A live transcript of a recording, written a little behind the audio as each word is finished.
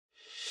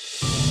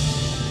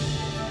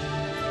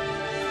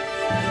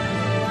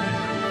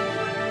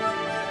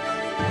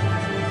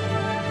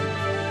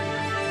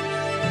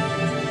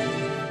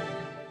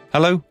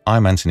Hello,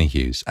 I'm Anthony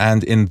Hughes,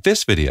 and in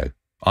this video,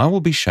 I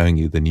will be showing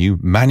you the new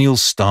manual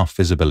staff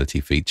visibility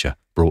feature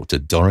brought to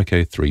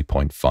Dorico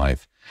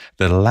 3.5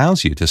 that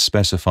allows you to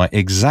specify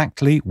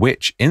exactly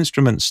which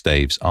instrument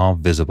staves are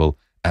visible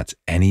at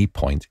any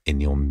point in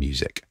your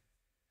music.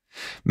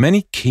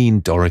 Many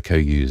keen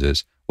Dorico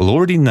users will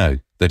already know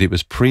that it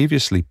was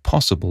previously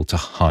possible to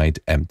hide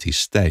empty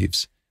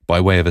staves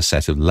by way of a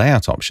set of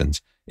layout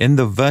options in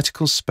the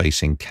vertical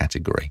spacing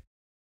category.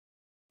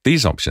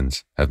 These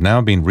options have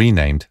now been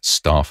renamed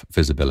Staff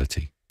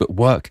Visibility, but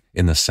work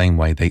in the same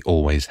way they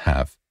always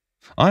have.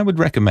 I would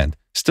recommend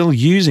still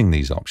using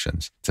these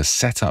options to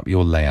set up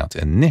your layout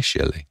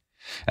initially,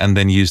 and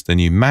then use the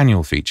new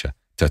manual feature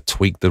to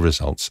tweak the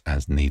results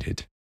as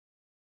needed.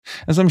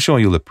 As I'm sure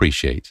you'll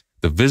appreciate,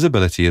 the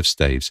visibility of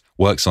staves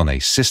works on a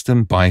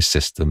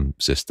system-by-system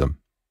system.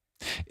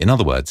 In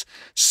other words,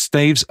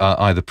 staves are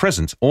either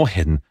present or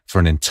hidden for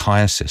an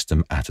entire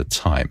system at a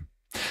time.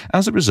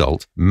 As a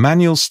result,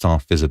 manual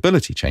staff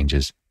visibility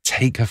changes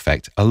take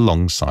effect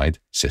alongside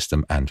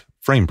system and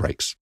frame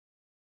breaks.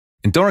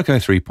 In Dorico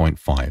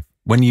 3.5,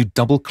 when you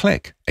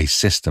double-click a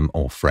system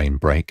or frame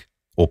break,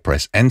 or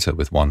press Enter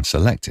with one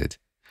selected,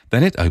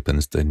 then it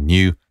opens the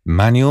new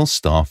Manual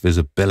Staff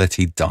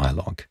Visibility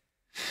dialog.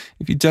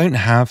 If you don't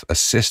have a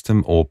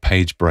system or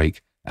page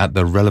break at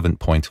the relevant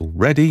point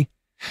already,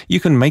 you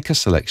can make a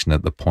selection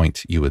at the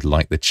point you would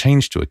like the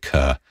change to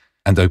occur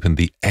and open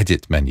the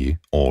Edit menu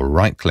or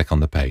right-click on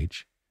the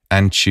page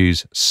and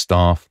choose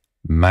Staff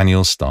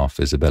Manual Staff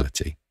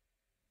Visibility.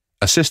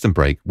 A system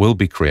break will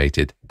be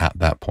created at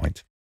that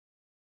point.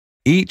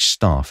 Each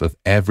staff of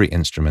every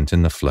instrument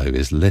in the flow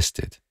is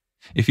listed.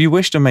 If you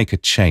wish to make a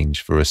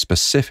change for a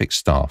specific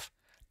staff,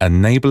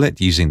 enable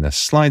it using the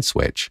slide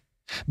switch,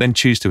 then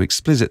choose to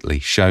explicitly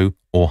show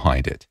or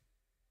hide it.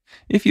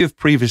 If you have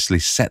previously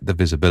set the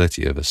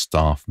visibility of a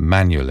staff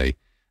manually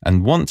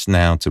and want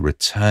now to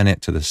return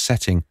it to the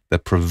setting the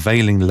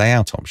prevailing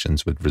layout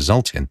options would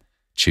result in,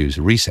 choose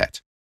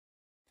Reset.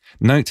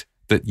 Note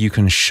that you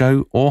can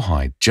show or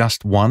hide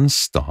just one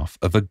staff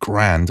of a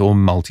grand or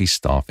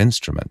multi-staff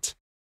instrument.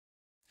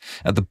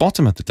 At the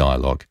bottom of the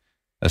dialog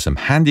are some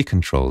handy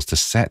controls to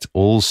set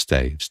all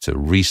staves to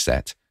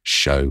reset,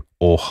 show,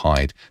 or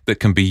hide that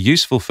can be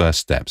useful first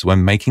steps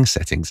when making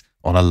settings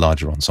on a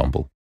larger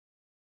ensemble.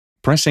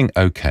 Pressing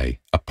OK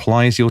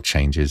applies your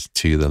changes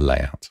to the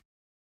layout.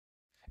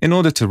 In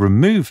order to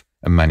remove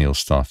a manual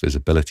staff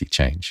visibility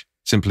change,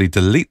 simply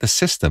delete the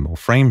system or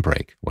frame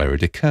break where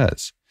it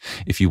occurs.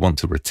 If you want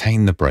to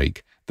retain the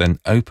break, then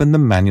open the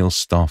manual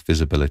staff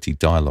visibility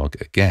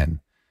dialog again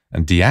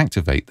and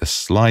deactivate the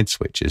slide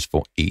switches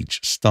for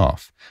each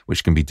staff,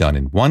 which can be done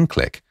in one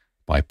click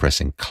by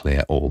pressing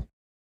Clear All.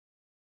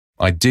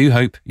 I do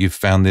hope you've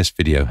found this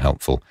video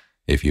helpful.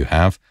 If you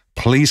have,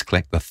 please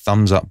click the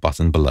thumbs up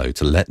button below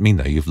to let me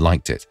know you've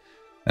liked it,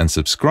 and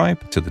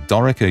subscribe to the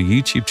Dorico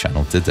YouTube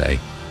channel today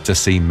to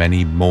see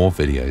many more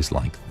videos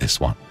like this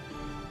one.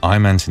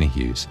 I'm Anthony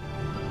Hughes.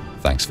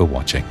 Thanks for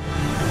watching.